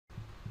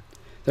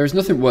There is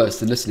nothing worse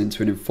than listening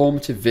to an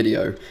informative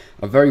video,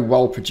 a very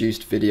well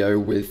produced video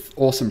with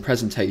awesome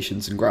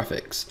presentations and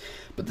graphics,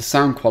 but the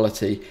sound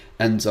quality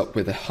ends up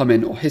with a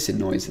humming or hissing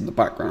noise in the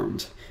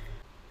background.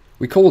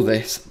 We call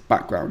this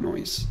background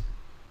noise.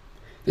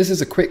 This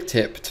is a quick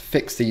tip to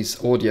fix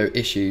these audio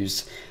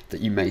issues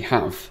that you may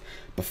have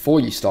before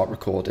you start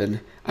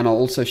recording, and I'll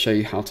also show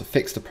you how to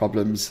fix the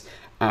problems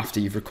after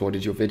you've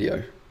recorded your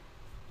video.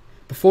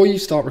 Before you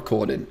start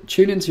recording,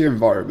 tune into your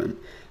environment.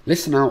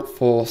 Listen out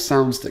for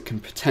sounds that can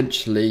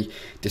potentially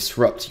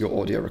disrupt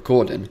your audio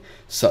recording,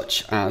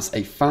 such as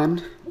a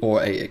fan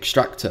or an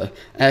extractor,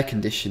 air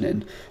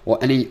conditioning,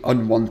 or any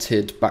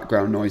unwanted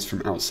background noise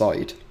from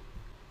outside.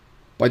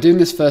 By doing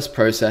this first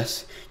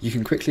process, you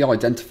can quickly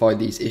identify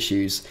these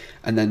issues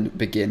and then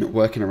begin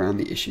working around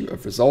the issue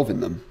of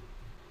resolving them.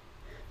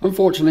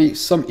 Unfortunately,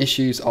 some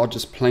issues are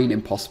just plain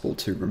impossible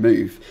to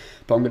remove,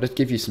 but I'm going to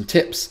give you some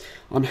tips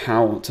on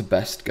how to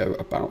best go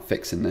about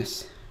fixing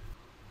this.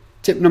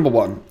 Tip number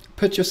 1,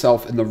 put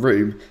yourself in the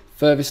room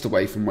furthest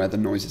away from where the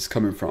noise is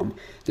coming from.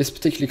 This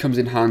particularly comes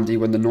in handy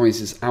when the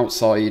noise is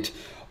outside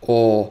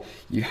or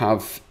you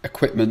have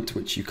equipment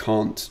which you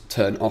can't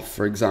turn off,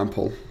 for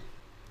example.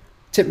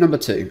 Tip number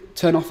 2,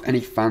 turn off any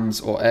fans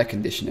or air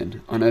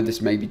conditioning. I know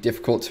this may be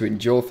difficult to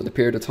endure for the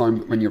period of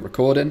time when you're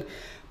recording,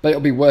 but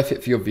it'll be worth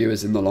it for your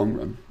viewers in the long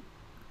run.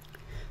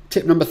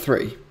 Tip number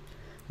 3,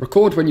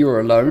 record when you are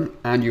alone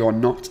and you are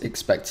not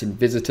expecting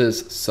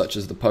visitors such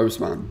as the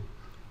postman.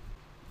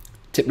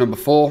 Tip number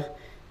 4,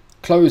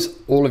 close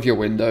all of your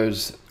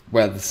windows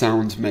where the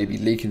sound may be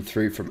leaking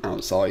through from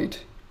outside.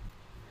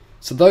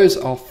 So those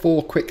are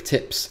 4 quick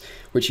tips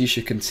which you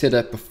should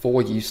consider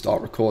before you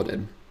start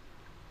recording.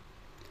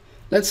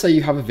 Let's say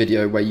you have a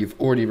video where you've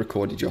already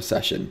recorded your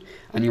session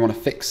and you want to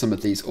fix some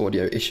of these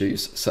audio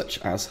issues such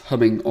as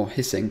humming or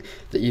hissing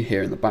that you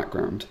hear in the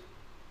background.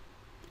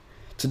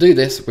 To do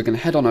this, we're going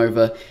to head on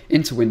over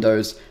into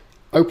Windows,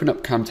 open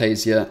up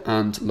Camtasia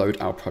and load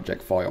our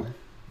project file.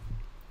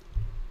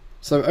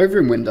 So over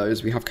in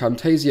Windows, we have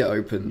Camtasia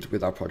opened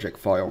with our project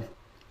file.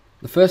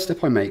 The first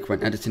step I make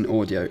when editing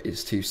audio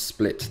is to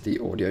split the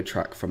audio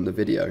track from the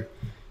video.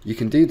 You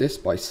can do this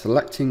by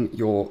selecting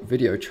your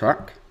video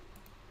track,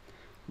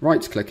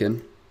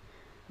 right-clicking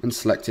and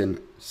selecting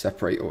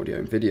Separate Audio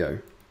and Video.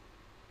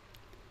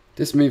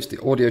 This moves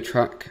the audio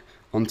track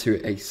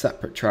onto a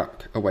separate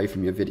track away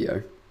from your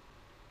video.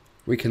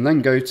 We can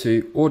then go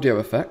to Audio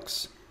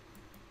Effects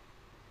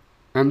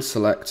and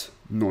select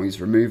Noise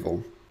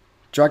Removal.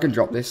 Drag and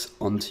drop this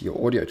onto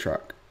your audio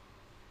track.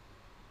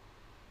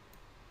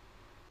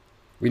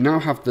 We now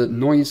have the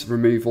noise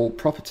removal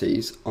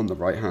properties on the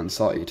right hand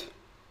side.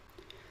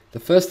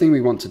 The first thing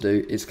we want to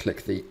do is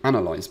click the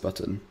Analyze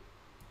button.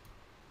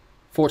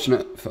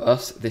 Fortunate for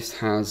us, this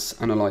has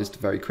analysed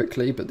very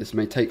quickly, but this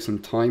may take some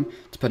time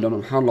depending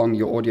on how long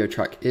your audio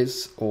track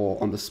is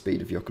or on the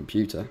speed of your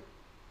computer.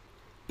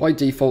 By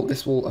default,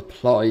 this will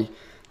apply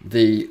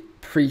the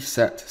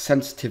preset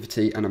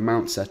sensitivity and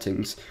amount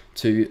settings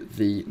to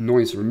the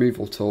noise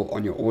removal tool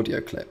on your audio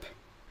clip.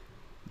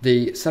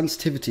 The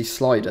sensitivity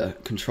slider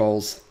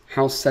controls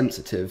how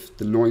sensitive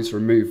the noise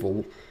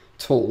removal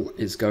tool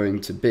is going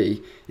to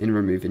be in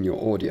removing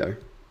your audio.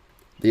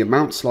 The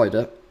amount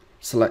slider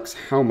selects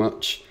how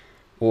much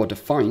or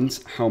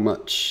defines how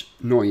much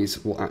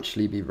noise will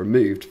actually be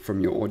removed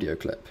from your audio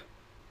clip.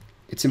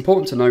 It's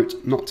important to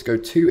note not to go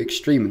too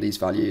extreme with these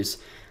values,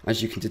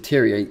 as you can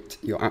deteriorate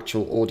your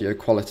actual audio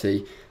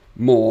quality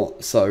more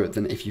so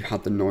than if you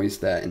had the noise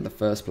there in the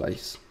first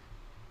place.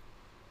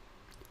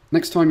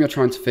 Next time you're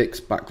trying to fix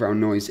background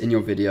noise in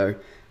your video,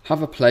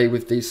 have a play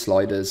with these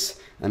sliders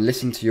and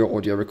listen to your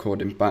audio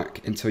recording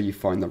back until you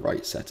find the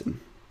right setting.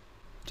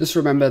 Just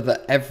remember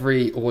that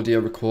every audio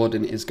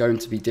recording is going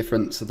to be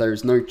different, so there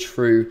is no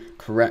true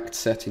correct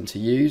setting to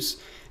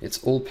use.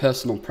 It's all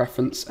personal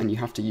preference and you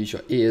have to use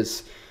your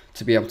ears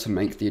to be able to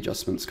make the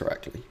adjustments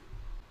correctly.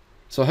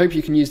 So I hope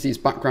you can use these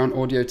background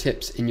audio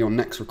tips in your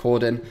next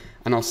recording,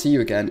 and I'll see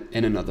you again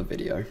in another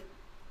video.